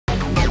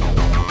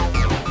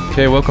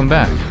Okay, welcome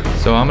back.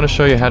 So I'm going to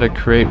show you how to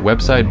create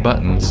website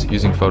buttons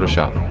using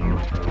Photoshop.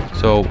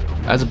 So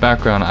as a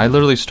background, I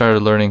literally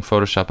started learning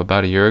Photoshop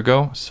about a year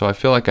ago, so I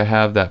feel like I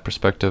have that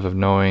perspective of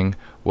knowing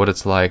what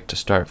it's like to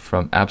start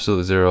from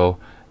absolute zero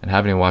and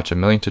having to watch a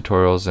million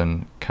tutorials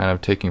and kind of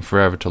taking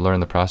forever to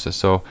learn the process.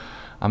 So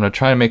I'm going to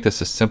try and make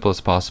this as simple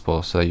as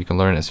possible so that you can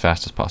learn it as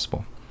fast as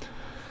possible.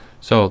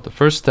 So the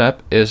first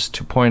step is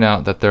to point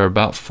out that there are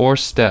about 4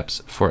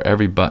 steps for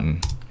every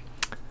button.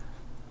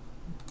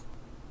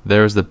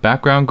 There's the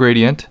background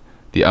gradient,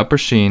 the upper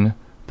sheen,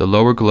 the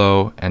lower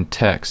glow, and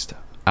text.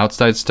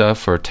 Outside stuff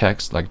for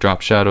text like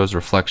drop shadows,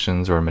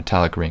 reflections, or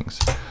metallic rings.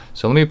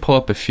 So let me pull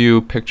up a few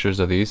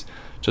pictures of these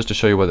just to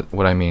show you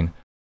what I mean.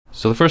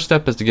 So the first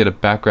step is to get a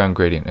background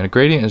gradient, and a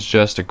gradient is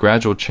just a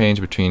gradual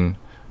change between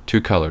 2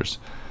 colors.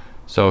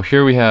 So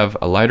here we have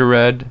a lighter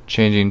red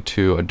changing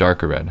to a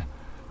darker red.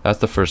 That's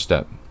the first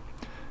step.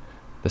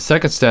 The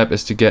second step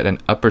is to get an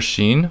upper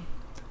sheen,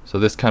 so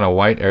this kind of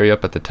white area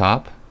up at the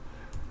top.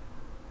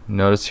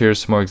 Notice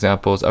here's some more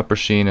examples. Upper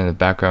sheen and the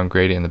background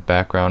gradient in the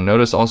background.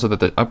 Notice also that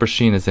the upper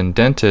sheen is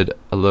indented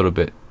a little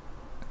bit.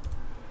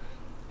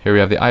 Here we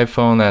have the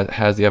iPhone that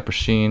has the upper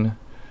sheen.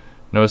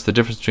 Notice the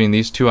difference between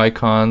these 2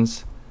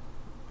 icons.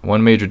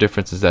 One major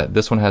difference is that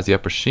this one has the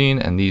upper sheen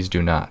and these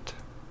do not.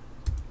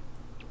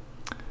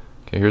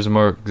 Okay, here's some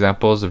more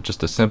examples of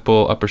just a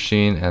simple upper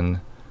sheen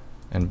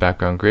and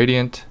background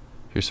gradient.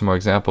 Here's some more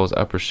examples.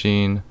 Upper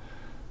sheen,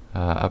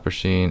 upper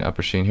sheen,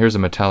 upper sheen. Here's a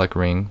metallic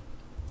ring.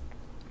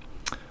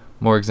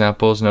 More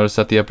examples. Notice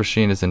that the upper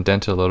sheen is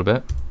indented a little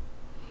bit.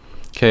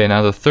 Okay,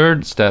 now the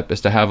third step is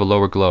to have a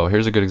lower glow.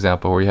 Here's a good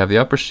example where you have the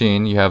upper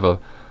sheen, you have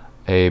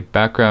a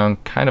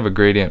background, kind of a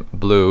gradient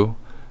blue,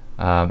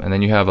 and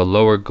then you have a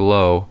lower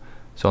glow.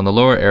 So in the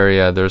lower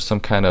area there's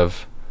some kind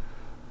of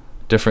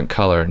different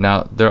color.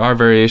 Now there are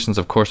variations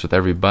of course with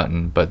every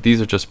button, but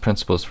these are just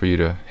principles for you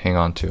to hang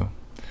on to.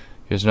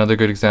 Here's another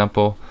good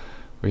example.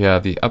 We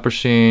have the upper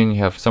sheen, you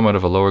have somewhat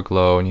of a lower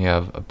glow, and you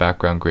have a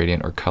background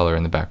gradient or color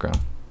in the background.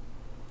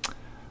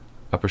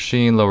 Upper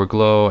sheen, lower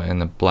glow, and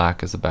the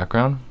black is the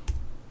background.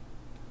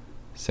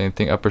 Same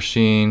thing, upper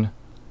sheen,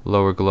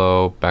 lower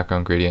glow,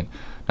 background gradient.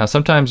 Now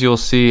sometimes you'll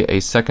see a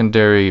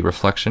secondary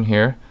reflection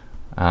here.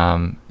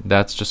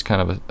 That's just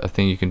kind of a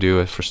thing you can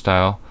do for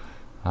style.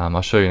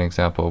 I'll show you an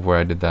example of where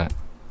I did that.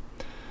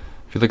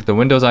 If you look at the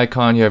Windows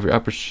icon, you have your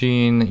upper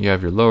sheen, you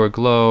have your lower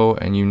glow,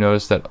 and you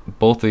notice that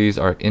both of these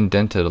are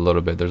indented a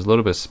little bit. There's a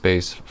little bit of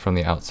space from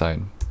the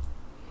outside.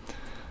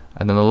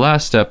 And then the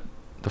last step,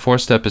 the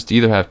fourth step, is to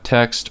either have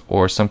text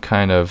or some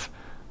kind of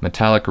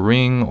metallic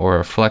ring or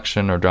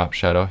reflection or drop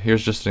shadow.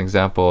 Here's just an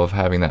example of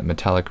having that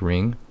metallic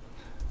ring.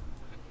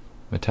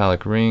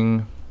 Metallic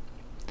ring.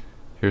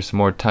 Here's some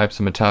more types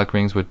of metallic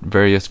rings with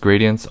various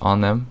gradients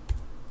on them.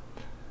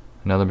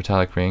 Another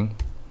metallic ring.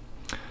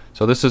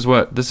 So this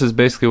is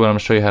basically what I'm going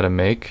to show you how to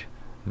make.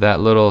 That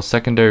little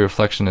secondary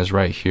reflection is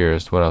right here,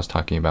 is what I was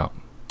talking about.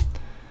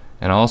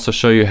 And I'll also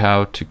show you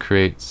how to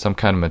create some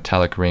kind of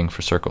metallic ring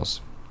for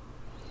circles.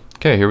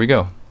 Okay, here we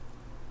go.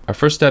 Our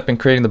first step in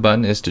creating the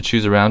button is to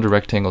choose a round or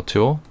rectangle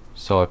tool.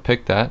 So I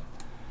picked that.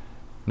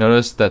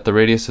 Notice that the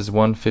radius is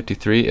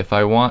 153. If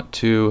I want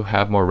to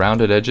have more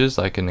rounded edges,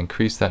 I can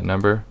increase that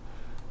number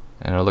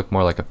and it'll look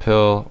more like a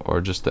pill,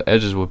 or just the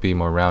edges will be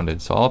more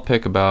rounded. So I'll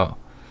pick about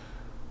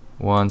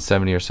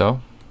 170 or so.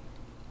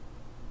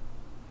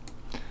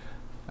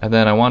 And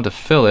then I want to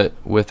fill it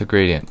with a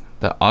gradient.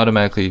 That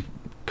automatically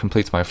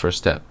completes my first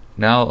step.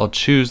 Now I'll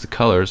choose the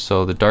colors.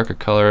 So the darker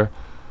color,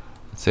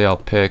 let's say I'll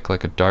pick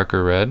like a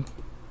darker red,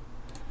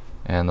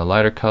 and the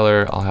lighter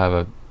color I'll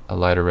have a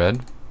lighter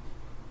red.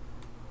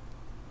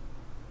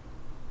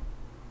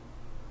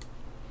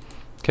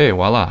 Okay,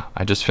 voila,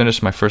 I just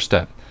finished my first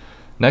step.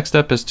 Next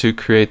step is to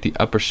create the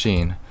upper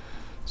sheen.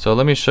 So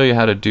let me show you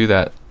how to do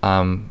that.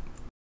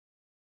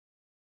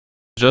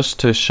 Just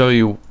to show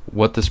you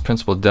what this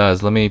principle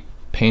does, let me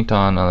paint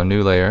on a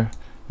new layer,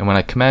 and when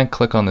I command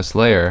click on this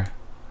layer,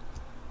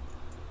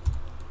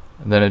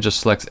 then it just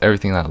selects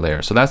everything in that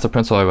layer. So that's the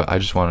principle I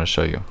just wanted to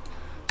show you.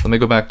 So let me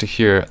go back to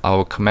here. I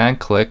will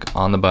command click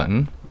on the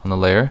button, on the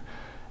layer,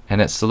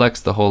 and it selects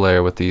the whole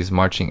layer with these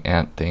marching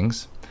ant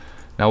things.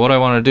 Now what I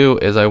want to do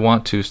is I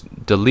want to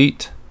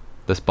delete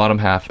this bottom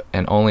half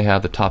and only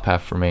have the top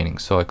half remaining.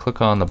 So I click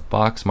on the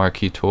box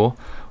marquee tool,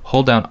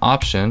 hold down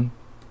Option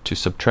to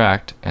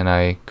subtract, and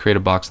I create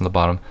a box on the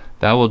bottom.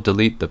 That will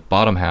delete the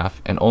bottom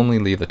half and only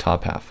leave the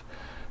top half.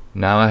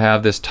 Now I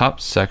have this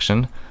top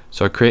section,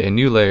 so I create a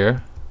new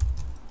layer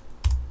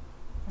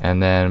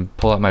and then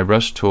pull out my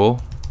brush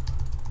tool,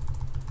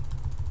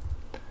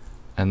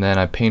 and then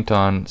I paint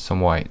on some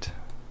white.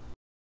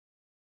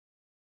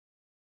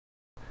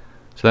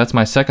 So that's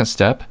my second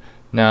step.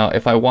 Now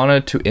if I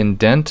wanted to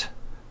indent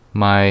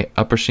my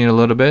upper sheen a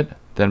little bit,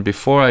 then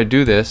before I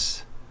do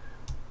this,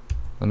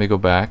 let me go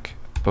back.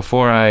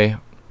 Before I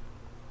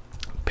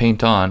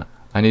paint on,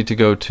 I need to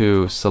go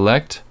to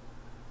Select,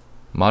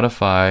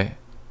 Modify,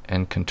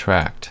 and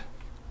Contract.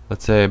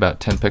 Let's say about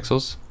 10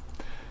 pixels.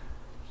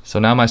 So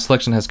now my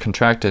selection has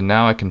contracted.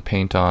 Now I can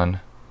paint on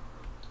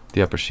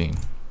the upper sheen.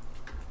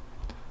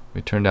 Let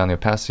me turn down the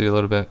opacity a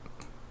little bit.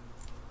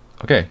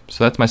 Okay,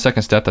 so that's my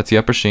second step. That's the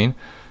upper sheen.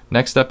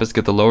 Next step is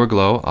get the lower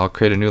glow. I'll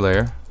create a new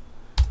layer,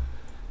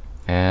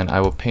 and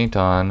I will paint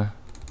on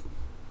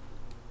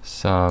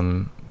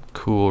some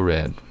cool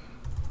red.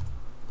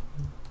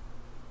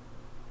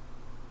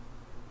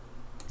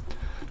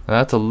 Now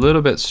that's a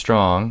little bit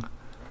strong.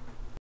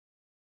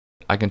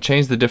 I can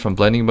change the different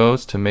blending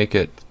modes to make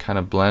it kind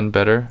of blend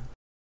better.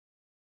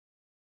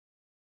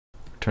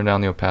 Turn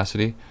down the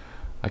opacity.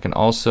 I can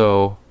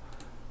also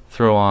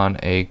throw on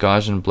a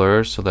Gaussian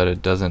blur so that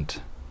it doesn't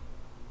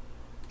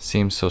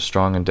seem so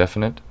strong and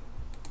definite.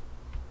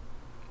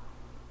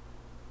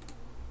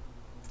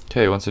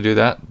 Okay, once I do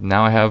that,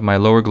 now I have my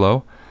lower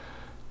glow.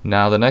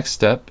 Now the next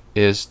step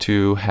is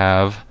to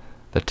have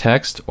the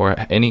text or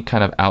any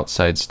kind of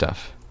outside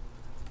stuff.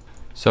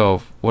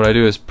 So what I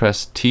do is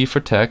press T for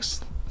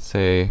text,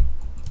 say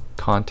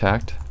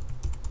contact.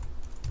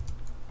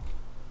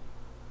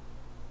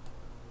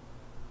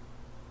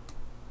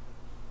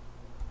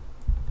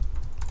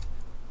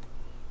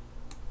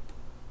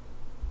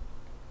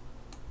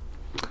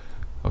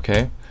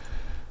 Okay,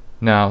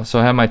 now so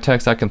I have my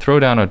text. I can throw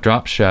down a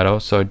drop shadow,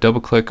 so I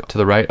double click to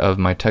the right of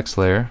my text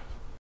layer,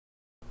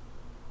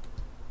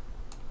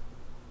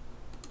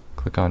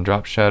 click on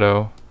drop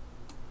shadow,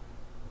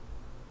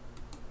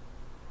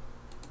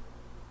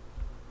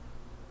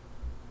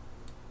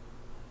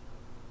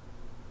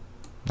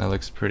 that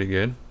looks pretty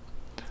good.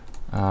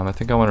 I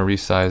think I want to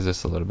resize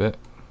this a little bit.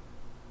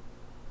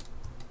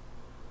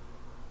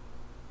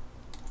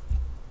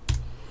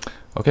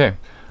 Okay,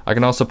 I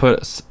can also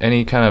put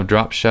any kind of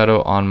drop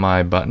shadow on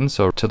my button.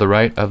 So to the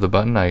right of the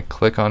button, I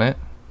click on it.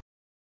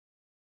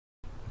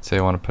 Let's say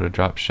I want to put a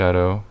drop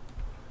shadow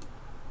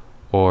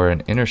or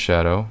an inner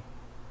shadow.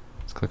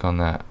 Let's click on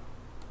that.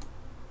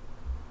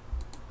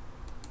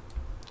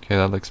 Okay,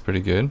 that looks pretty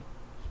good.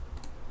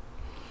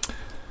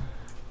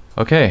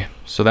 Okay,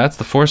 so that's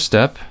the fourth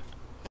step.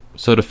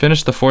 So to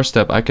finish the fourth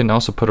step, I can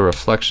also put a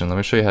reflection. Let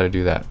me show you how to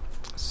do that.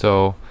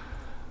 So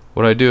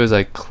what I do is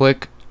I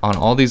click on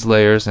all these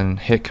layers and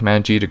hit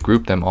Command G to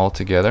group them all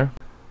together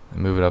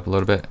and move it up a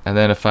little bit, and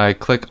then if I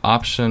click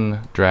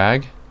Option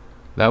drag,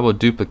 that will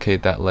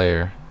duplicate that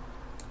layer.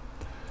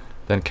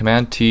 Then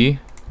Command T,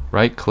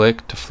 right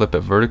click to flip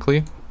it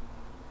vertically,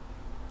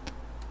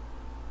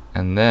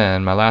 and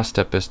then my last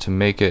step is to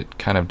make it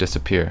kind of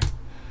disappear.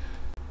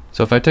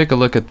 So if I take a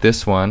look at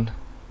this one,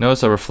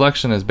 notice a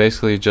reflection is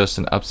basically just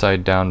an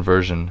upside down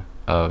version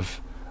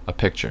of a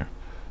picture,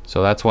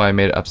 so that's why I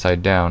made it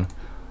upside down.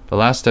 The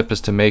last step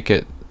is to make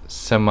it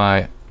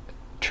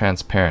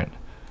semi-transparent.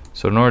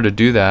 So in order to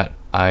do that,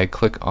 I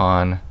click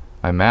on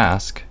my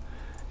mask,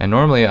 and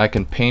normally I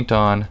can paint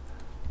on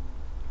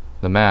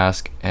the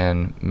mask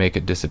and make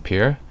it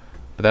disappear,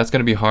 but that's going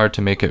to be hard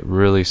to make it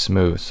really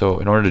smooth. So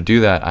in order to do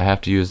that, I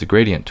have to use the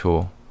gradient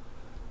tool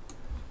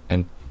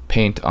and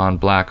paint on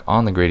black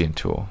on the gradient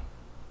tool.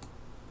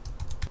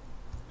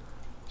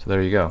 So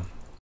there you go.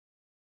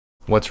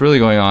 What's really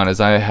going on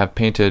is I have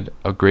painted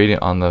a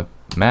gradient on the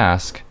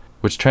mask,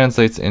 which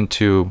translates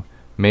into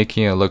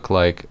making it look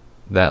like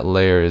that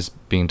layer is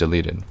being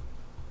deleted.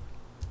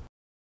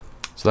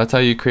 So that's how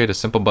you create a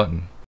simple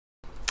button.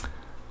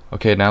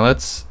 Okay, now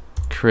let's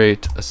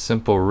create a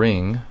simple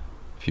ring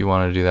if you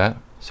want to do that.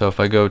 So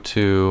if I go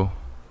to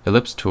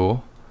ellipse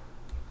tool,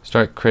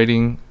 start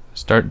dragging,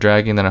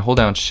 then I hold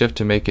down shift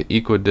to make it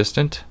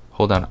equidistant,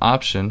 hold down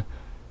option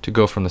to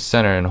go from the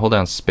center, and hold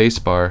down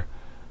spacebar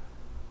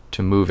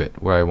to move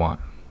it where I want.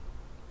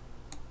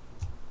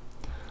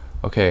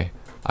 Okay,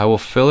 I will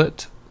fill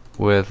it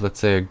with, let's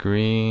say, a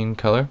green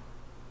color.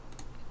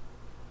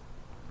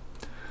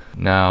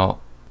 Now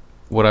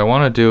what I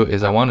want to do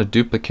is I want to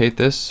duplicate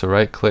this, so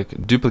right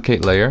click,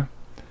 duplicate layer,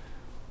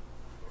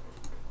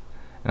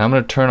 and I'm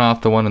going to turn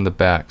off the one in the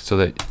back so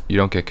that you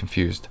don't get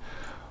confused.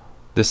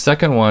 The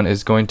second one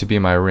is going to be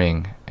my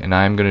ring, and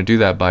I'm going to do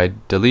that by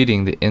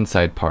deleting the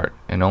inside part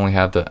and only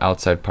have the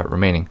outside part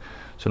remaining.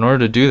 So in order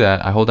to do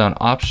that, I hold down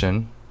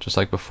option, just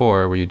like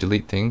before where you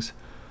delete things,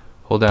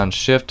 hold down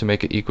shift to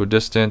make it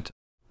equidistant,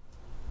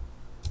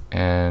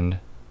 and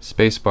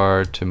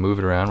spacebar to move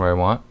it around where I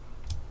want.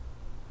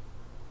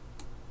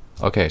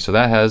 Okay, so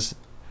that has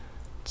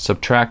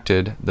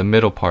subtracted the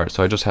middle part,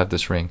 so I just have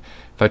this ring.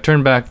 If I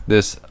turn back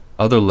this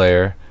other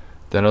layer,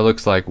 then it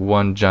looks like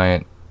one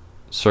giant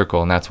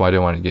circle, and that's why I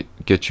didn't want to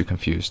get you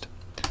confused.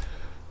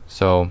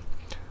 So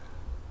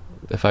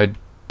if I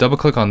double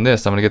click on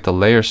this, I'm going to get the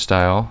layer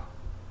style.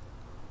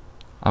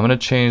 I'm going to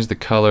change the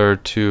color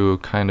to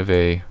kind of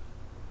a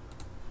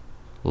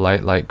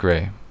light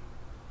gray.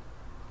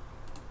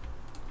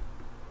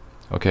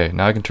 Okay,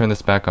 now I can turn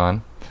this back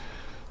on.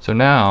 So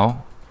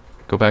now,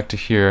 go back to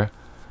here.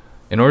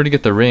 In order to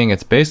get the ring,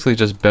 it's basically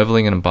just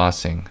beveling and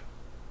embossing.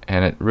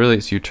 And it really,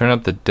 so you turn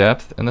up the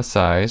depth and the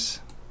size,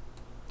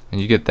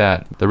 and you get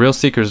that. The real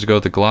secret is to go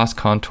to the gloss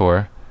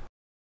contour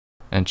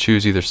and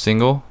choose either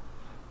single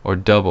or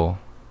double.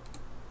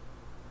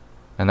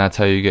 And that's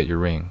how you get your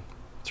ring.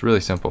 It's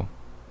really simple.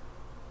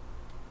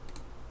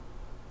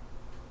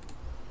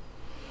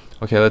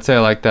 Okay, let's say I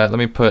like that. Let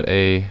me put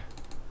a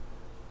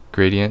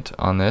gradient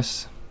on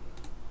this.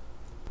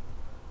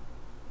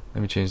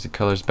 Let me change the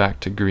colors back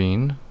to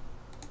green.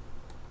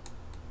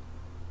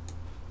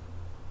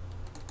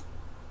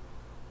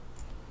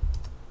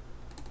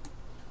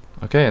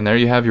 Okay, and there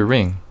you have your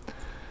ring.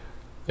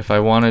 If I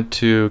wanted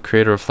to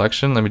create a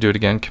reflection, let me do it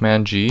again,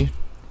 Command G.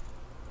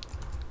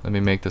 Let me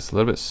make this a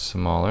little bit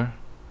smaller.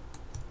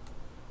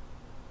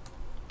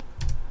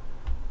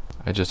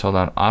 I just hold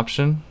down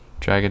Option,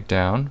 drag it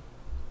down,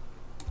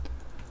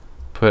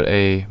 put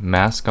a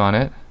mask on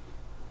it,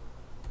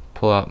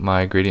 pull out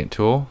my gradient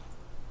tool,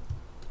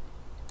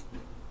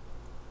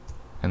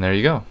 and there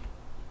you go.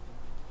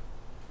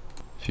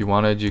 If you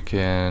wanted, you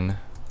can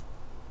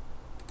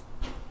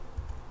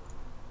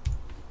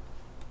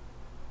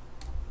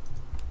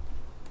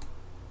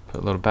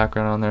put a little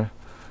background on there.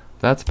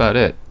 That's about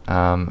it.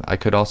 I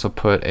could also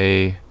put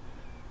a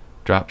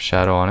drop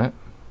shadow on it.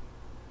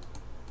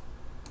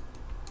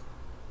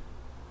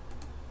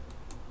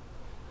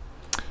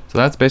 So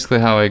that's basically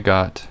how I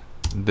got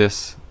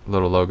this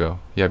little logo.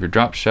 You have your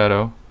drop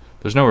shadow.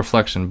 There's no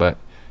reflection, but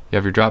you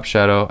have your drop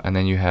shadow, and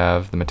then you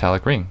have the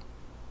metallic ring.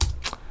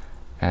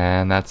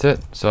 And that's it.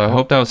 So I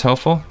hope that was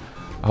helpful.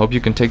 I hope you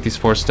can take these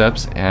 4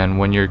 steps, and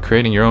when you're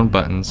creating your own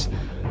buttons,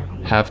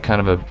 have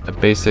kind of a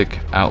basic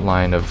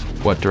outline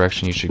of what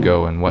direction you should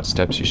go and what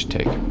steps you should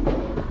take.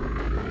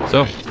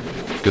 So,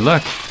 good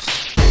luck!